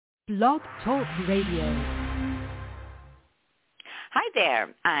Blog Talk Radio. Hi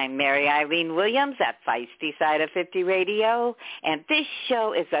there, I'm Mary Eileen Williams at Feisty Side of 50 Radio, and this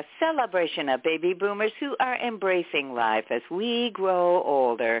show is a celebration of baby boomers who are embracing life as we grow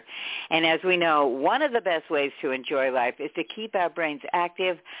older. And as we know, one of the best ways to enjoy life is to keep our brains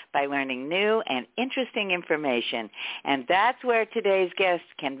active by learning new and interesting information, and that's where today's guest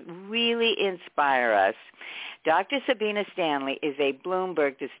can really inspire us. Dr. Sabine Stanley is a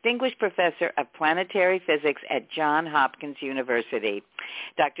Bloomberg Distinguished Professor of Planetary Physics at Johns Hopkins University.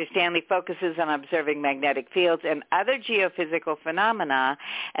 Dr. Stanley focuses on observing magnetic fields and other geophysical phenomena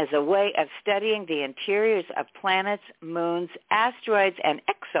as a way of studying the interiors of planets, moons, asteroids, and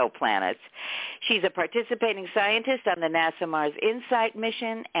exoplanets. She's a participating scientist on the NASA Mars InSight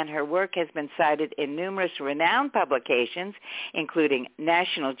mission, and her work has been cited in numerous renowned publications, including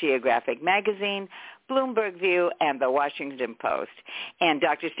National Geographic magazine, Bloomberg View, and the Washington Post. And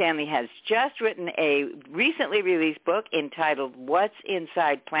Dr. Stanley has just written a recently released book entitled What's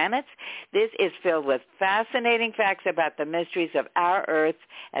Inside Planets. This is filled with fascinating facts about the mysteries of our Earth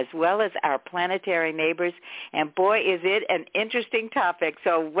as well as our planetary neighbors. And boy, is it an interesting topic.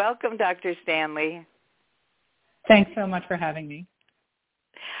 So welcome, Dr. Stanley. Thanks so much for having me.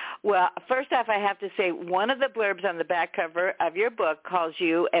 Well, first off, I have to say one of the blurbs on the back cover of your book calls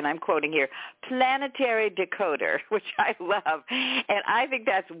you, and I'm quoting here, planetary decoder, which I love. And I think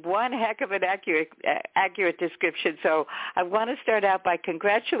that's one heck of an accurate description. So I want to start out by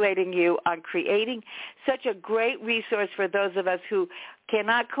congratulating you on creating such a great resource for those of us who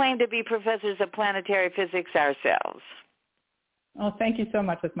cannot claim to be professors of planetary physics ourselves. Oh, thank you so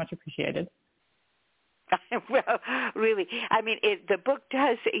much. That's much appreciated. Well, really, I mean, the book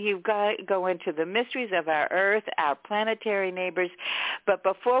does, you go into the mysteries of our Earth, our planetary neighbors. But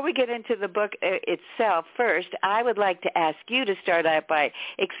before we get into the book itself, first, I would like to ask you to start out by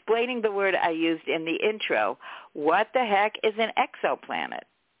explaining the word I used in the intro. What the heck is an exoplanet?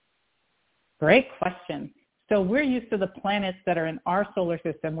 Great question. So we're used to the planets that are in our solar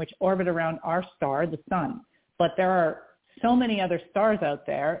system, which orbit around our star, the sun. But there are so many other stars out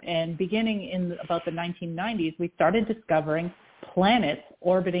there, and beginning in about the 1990s, we started discovering planets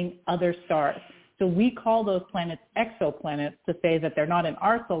orbiting other stars. So we call those planets exoplanets to say that they're not in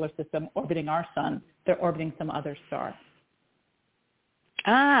our solar system orbiting our sun, they're orbiting some other star.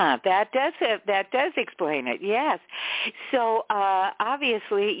 Ah, that does explain it, yes. So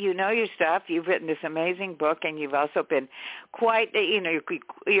obviously, you know your stuff. You've written this amazing book, and you've also been quite,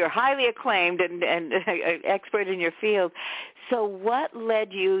 you're highly acclaimed and expert in your field. So what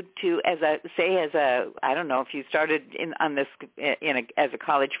led you to, I don't know if you started as a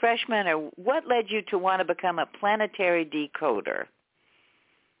college freshman, or what led you to want to become a planetary decoder?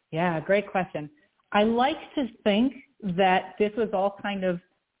 Yeah, great question. I like to think that this was all kind of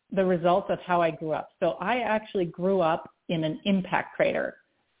the result of how I grew up. So I actually grew up in an impact crater.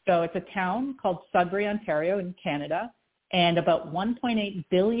 So it's a town called Sudbury, Ontario in Canada. And about 1.8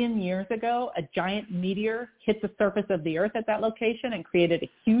 billion years ago, a giant meteor hit the surface of the Earth at that location and created a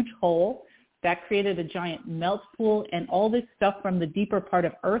huge hole. That created a giant melt pool, and all this stuff from the deeper part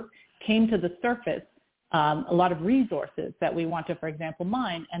of Earth came to the surface. A lot of resources that we want to, for example,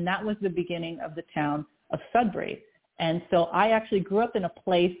 mine. And that was the beginning of the town of Sudbury. And so I actually grew up in a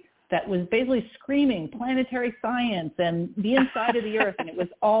place that was basically screaming planetary science and the inside of the Earth, and it was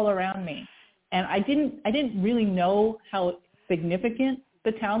all around me. And I didn't really know how significant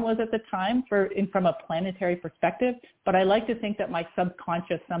the town was at the time from a planetary perspective, but I like to think that my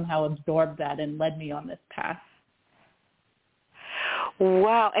subconscious somehow absorbed that and led me on this path.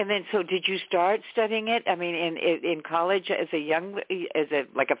 Wow! And then, so did you start studying it? I mean, in college as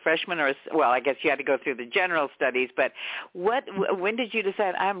like a freshman, I guess you had to go through the general studies. But when did you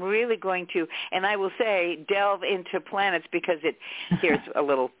decide I'm really going to? And I will say, delve into planets, because here's a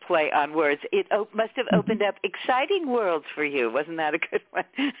little play on words. It must have opened up exciting worlds for you. Wasn't that a good one?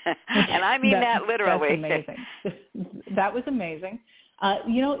 And I mean that literally. That's amazing. That was amazing.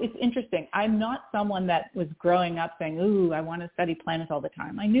 It's interesting. I'm not someone that was growing up saying, ooh, I want to study planets all the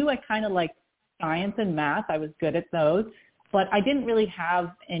time. I knew I kind of liked science and math. I was good at those. But I didn't really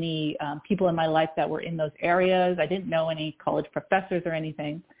have any people in my life that were in those areas. I didn't know any college professors or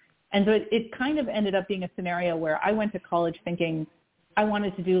anything. And so it kind of ended up being a scenario where I went to college thinking I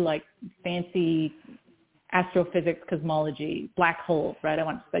wanted to do like fancy astrophysics, cosmology, black holes, right? I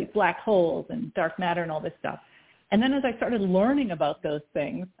wanted to study black holes and dark matter and all this stuff. And then as I started learning about those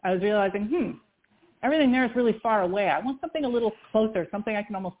things, I was realizing, everything there is really far away. I want something a little closer, something I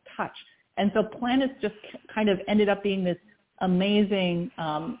can almost touch. And so planets just kind of ended up being this amazing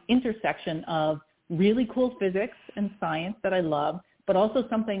intersection of really cool physics and science that I love, but also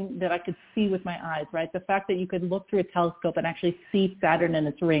something that I could see with my eyes, right? The fact that you could look through a telescope and actually see Saturn and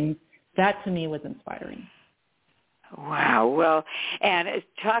its rings, that to me was inspiring. Wow. Well, and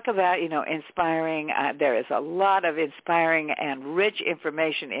talk about, inspiring. There is a lot of inspiring and rich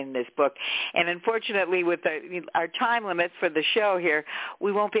information in this book. And unfortunately, with our time limits for the show here,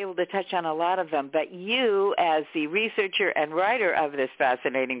 we won't be able to touch on a lot of them. But you, as the researcher and writer of this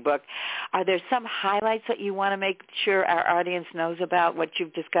fascinating book, are there some highlights that you want to make sure our audience knows about what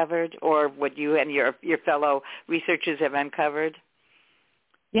you've discovered or what you and your fellow researchers have uncovered?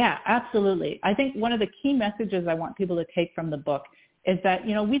 Yeah, absolutely. I think one of the key messages I want people to take from the book is that,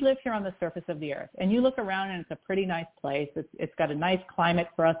 we live here on the surface of the Earth, and you look around and it's a pretty nice place. It's got a nice climate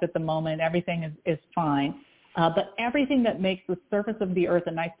for us at the moment. Everything is fine. But everything that makes the surface of the Earth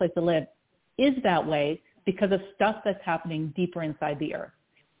a nice place to live is that way because of stuff that's happening deeper inside the Earth.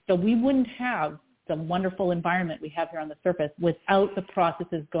 So we wouldn't have the wonderful environment we have here on the surface without the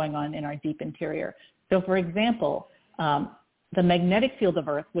processes going on in our deep interior. So, for example, the magnetic field of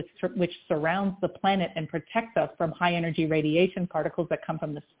Earth, which surrounds the planet and protects us from high-energy radiation particles that come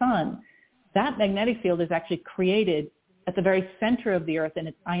from the sun, that magnetic field is actually created at the very center of the Earth in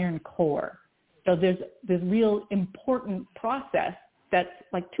its iron core. So there's this real important process that's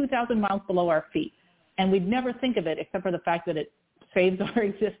like 2,000 miles below our feet. And we'd never think of it except for the fact that it saves our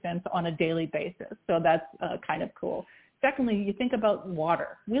existence on a daily basis. So that's kind of cool. Secondly, you think about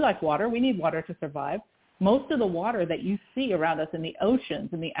water. We like water. We need water to survive. Most of the water that you see around us in the oceans,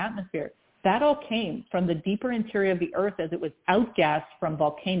 in the atmosphere, that all came from the deeper interior of the Earth as it was outgassed from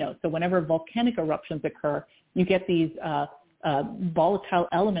volcanoes. So whenever volcanic eruptions occur, you get these volatile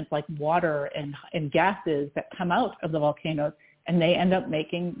elements like water and gases that come out of the volcanoes, and they end up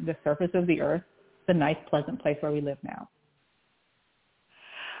making the surface of the Earth the nice, pleasant place where we live now.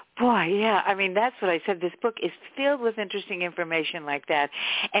 Boy, yeah. I mean, that's what I said. This book is filled with interesting information like that.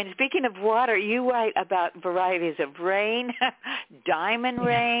 And speaking of water, you write about varieties of rain, diamond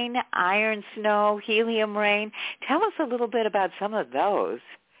rain, iron snow, helium rain. Tell us a little bit about some of those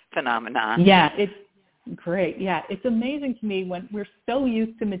phenomena. Yeah, it's great. Yeah, it's amazing to me when we're so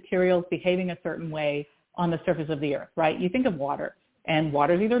used to materials behaving a certain way on the surface of the Earth, right? You think of water, and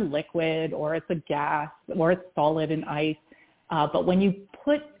water is either liquid or it's a gas or it's solid and ice. But when you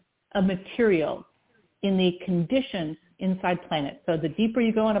put a material in the conditions inside planets. So the deeper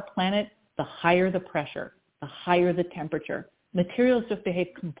you go on a planet, the higher the pressure, the higher the temperature. Materials just behave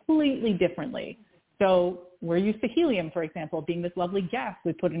completely differently. So we're used to helium, for example, being this lovely gas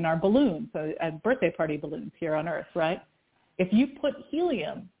we put in our balloons, so as birthday party balloons here on Earth, right? If you put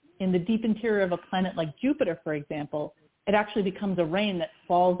helium in the deep interior of a planet like Jupiter, for example, it actually becomes a rain that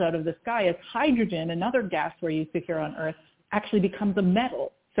falls out of the sky as hydrogen, another gas we're used to here on Earth, actually becomes a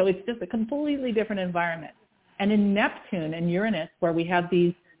metal. So it's just a completely different environment. And in Neptune and Uranus, where we have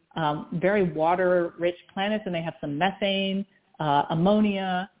these very water-rich planets and they have some methane,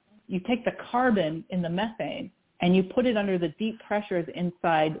 ammonia, you take the carbon in the methane and you put it under the deep pressures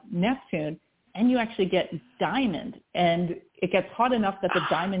inside Neptune and you actually get diamond. And it gets hot enough that the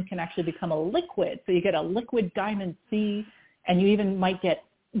diamond can actually become a liquid. So you get a liquid diamond sea, and you even might get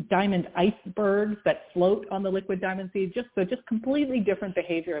diamond icebergs that float on the liquid diamond sea. Just completely different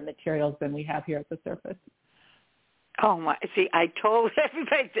behavior of materials than we have here at the surface. Oh my! See, I told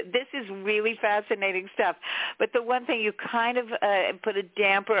everybody this is really fascinating stuff. But the one thing you kind of put a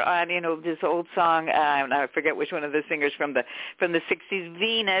damper on, this old song. I forget which one of the singers from the '60s,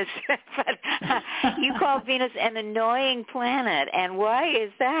 Venus. But you call Venus an annoying planet, and why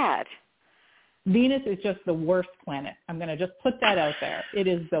is that? Venus is just the worst planet. I'm going to just put that out there. It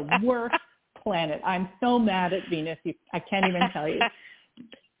is the worst planet. I'm so mad at Venus. I can't even tell you.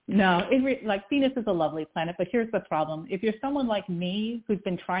 No, Venus is a lovely planet, but here's the problem. If you're someone like me who's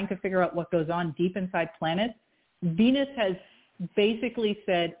been trying to figure out what goes on deep inside planets, Venus has basically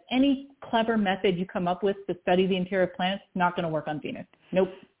said any clever method you come up with to study the interior of planets is not going to work on Venus. Nope,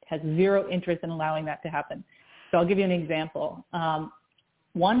 has zero interest in allowing that to happen. So I'll give you an example.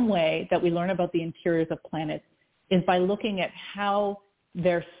 One way that we learn about the interiors of planets is by looking at how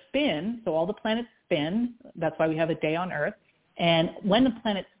their spin, so all the planets spin, that's why we have a day on Earth, and when the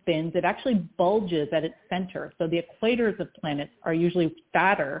planet spins, it actually bulges at its center. So the equators of planets are usually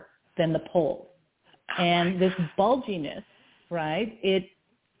fatter than the poles. And this bulginess, right,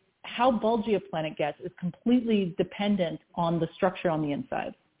 how bulgy a planet gets is completely dependent on the structure on the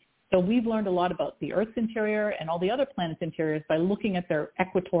inside. So we've learned a lot about the Earth's interior and all the other planets' interiors by looking at their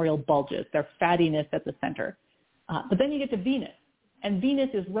equatorial bulges, their fattiness at the center. But then you get to Venus, and Venus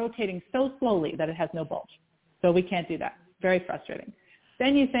is rotating so slowly that it has no bulge. So we can't do that. Very frustrating.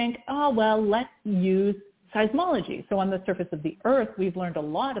 Then you think, let's use seismology. So on the surface of the Earth, we've learned a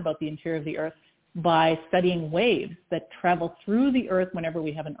lot about the interior of the Earth by studying waves that travel through the Earth whenever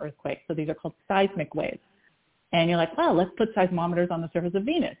we have an earthquake. So these are called seismic waves. And you're like, well, let's put seismometers on the surface of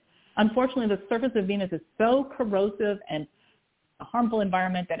Venus. Unfortunately, the surface of Venus is so corrosive and a harmful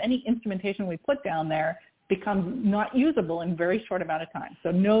environment that any instrumentation we put down there becomes not usable in a very short amount of time.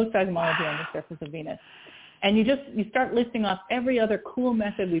 So no seismology on the surface of Venus. And you start listing off every other cool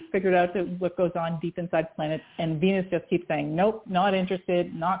method we've figured out to what goes on deep inside planets, and Venus just keeps saying, nope, not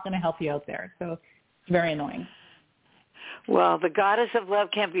interested, not going to help you out there. So it's very annoying. Well, the goddess of love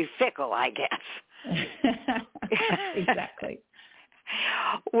can be fickle, I guess. Exactly.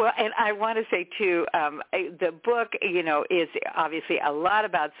 Well, and I want to say, too, the book, is obviously a lot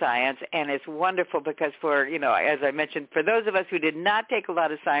about science, and it's wonderful because as I mentioned, for those of us who did not take a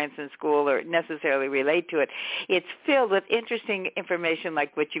lot of science in school or necessarily relate to it, it's filled with interesting information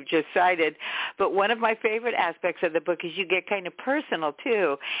like what you've just cited. But one of my favorite aspects of the book is you get kind of personal,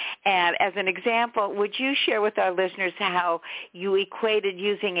 too. And as an example, would you share with our listeners how you equated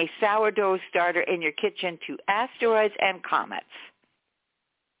using a sourdough starter in your kitchen to asteroids and comets?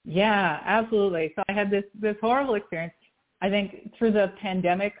 Yeah, absolutely. So I had this horrible experience. I think through the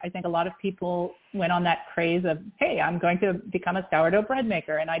pandemic, I think a lot of people went on that craze of, hey, I'm going to become a sourdough bread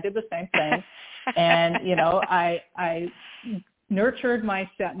maker. And I did the same thing. And, I nurtured my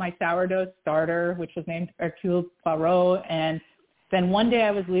sourdough starter, which was named Hercule Poirot. And then one day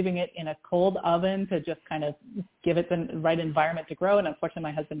I was leaving it in a cold oven to just kind of give it the right environment to grow. And unfortunately,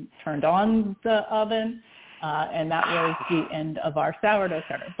 my husband turned on the oven. And that was the end of our sourdough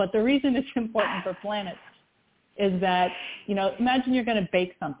starter. But the reason it's important for planets is that, imagine you're going to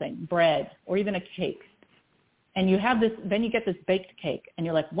bake something, bread, or even a cake. And you have this, then you get this baked cake, and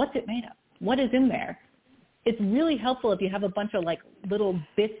you're like, what's it made of? What is in there? It's really helpful if you have a bunch of little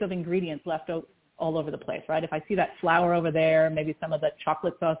bits of ingredients left all over the place, right? If I see that flour over there, maybe some of the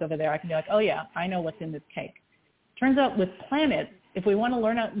chocolate sauce over there, I can be like, oh yeah, I know what's in this cake. Turns out with planets, if we want to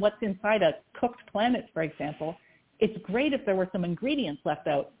learn out what's inside a cooked planet, for example, it's great if there were some ingredients left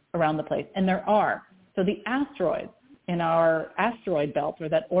out around the place, and there are. So the asteroids in our asteroid belt, or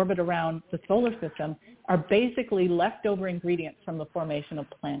that orbit around the solar system, are basically leftover ingredients from the formation of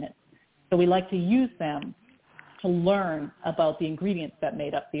planets. So we like to use them to learn about the ingredients that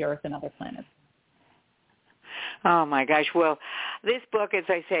made up the Earth and other planets. Oh, my gosh. Well, this book, as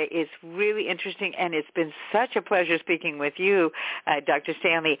I say, is really interesting, and it's been such a pleasure speaking with you, Dr.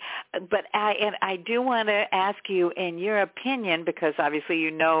 Stanley. But I do want to ask you, in your opinion, because obviously you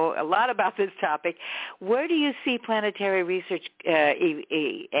know a lot about this topic, where do you see planetary research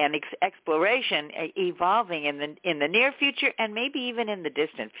and exploration evolving in the near future and maybe even in the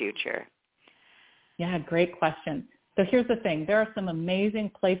distant future? Yeah, great question. So here's the thing. There are some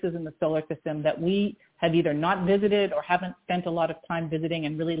amazing places in the solar system that we have either not visited or haven't spent a lot of time visiting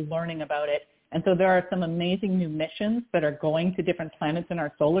and really learning about it. And so there are some amazing new missions that are going to different planets in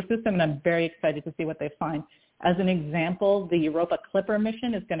our solar system, and I'm very excited to see what they find. As an example, the Europa Clipper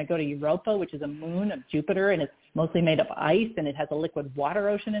mission is going to go to Europa, which is a moon of Jupiter, and it's mostly made of ice, and it has a liquid water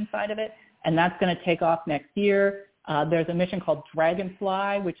ocean inside of it, and that's going to take off next year. There's a mission called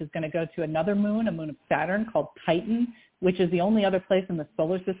Dragonfly, which is going to go to another moon, a moon of Saturn, called Titan, which is the only other place in the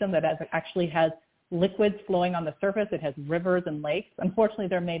solar system that actually has liquids flowing on the surface. It has rivers and lakes. Unfortunately,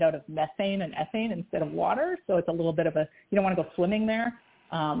 they're made out of methane and ethane instead of water, so it's a little bit of you don't want to go swimming there.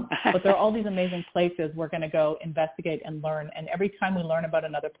 But there are all these amazing places we're going to go investigate and learn, and every time we learn about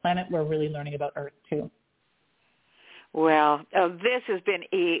another planet, we're really learning about Earth too. Well, this has been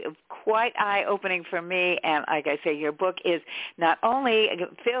quite eye-opening for me, and like I say, your book is not only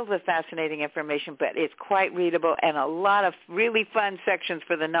filled with fascinating information, but it's quite readable and a lot of really fun sections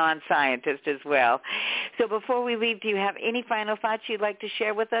for the non-scientist as well. So before we leave, do you have any final thoughts you'd like to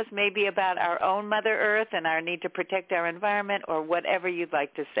share with us, maybe about our own Mother Earth and our need to protect our environment, or whatever you'd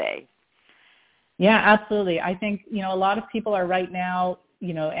like to say? Yeah, absolutely. I think, a lot of people are right now,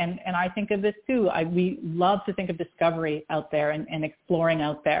 and I think of this too. We love to think of discovery out there and exploring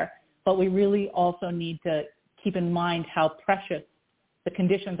out there, but we really also need to keep in mind how precious the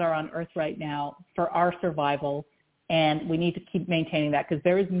conditions are on Earth right now for our survival, and we need to keep maintaining that because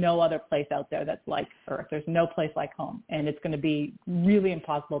there is no other place out there that's like Earth. There's no place like home, and it's going to be really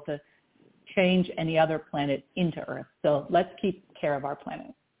impossible to change any other planet into Earth. So let's keep care of our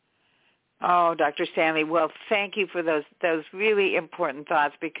planet. Oh, Dr. Stanley, well, thank you for those really important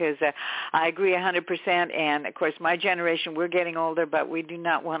thoughts because I agree 100%. And, of course, my generation, we're getting older, but we do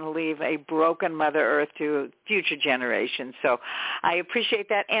not want to leave a broken Mother Earth to future generations. So I appreciate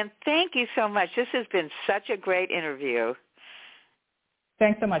that. And thank you so much. This has been such a great interview.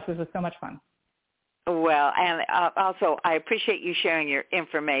 Thanks so much. This was so much fun. Well, and also I appreciate you sharing your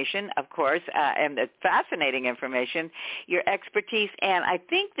information, of course, and the fascinating information, your expertise, and I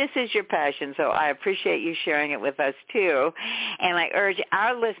think this is your passion, so I appreciate you sharing it with us too. And I urge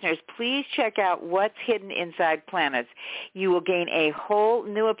our listeners, please check out what's hidden inside planets. You will gain a whole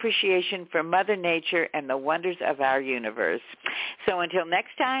new appreciation for Mother Nature and the wonders of our universe. So until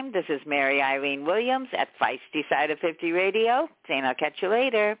next time, this is Mary Eileen Williams at Feisty Side of 50 Radio, saying I'll catch you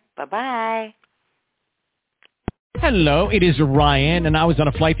later. Bye-bye. Hello, it is Ryan, and I was on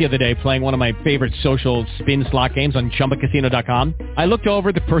a flight the other day playing one of my favorite social spin slot games on ChumbaCasino.com. I looked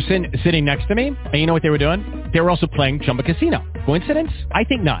over the person sitting next to me, and you know what they were doing? They were also playing Chumba Casino. Coincidence? I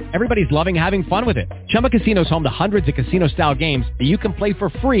think not. Everybody's loving having fun with it. Chumba Casino is home to hundreds of casino-style games that you can play for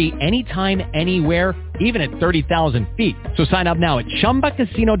free anytime, anywhere, even at 30,000 feet. So sign up now at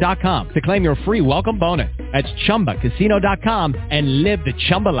ChumbaCasino.com to claim your free welcome bonus. That's ChumbaCasino.com and live the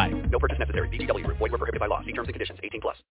Chumba life. No purchase necessary. VGW. Void where prohibited by law. See terms and conditions. 18+.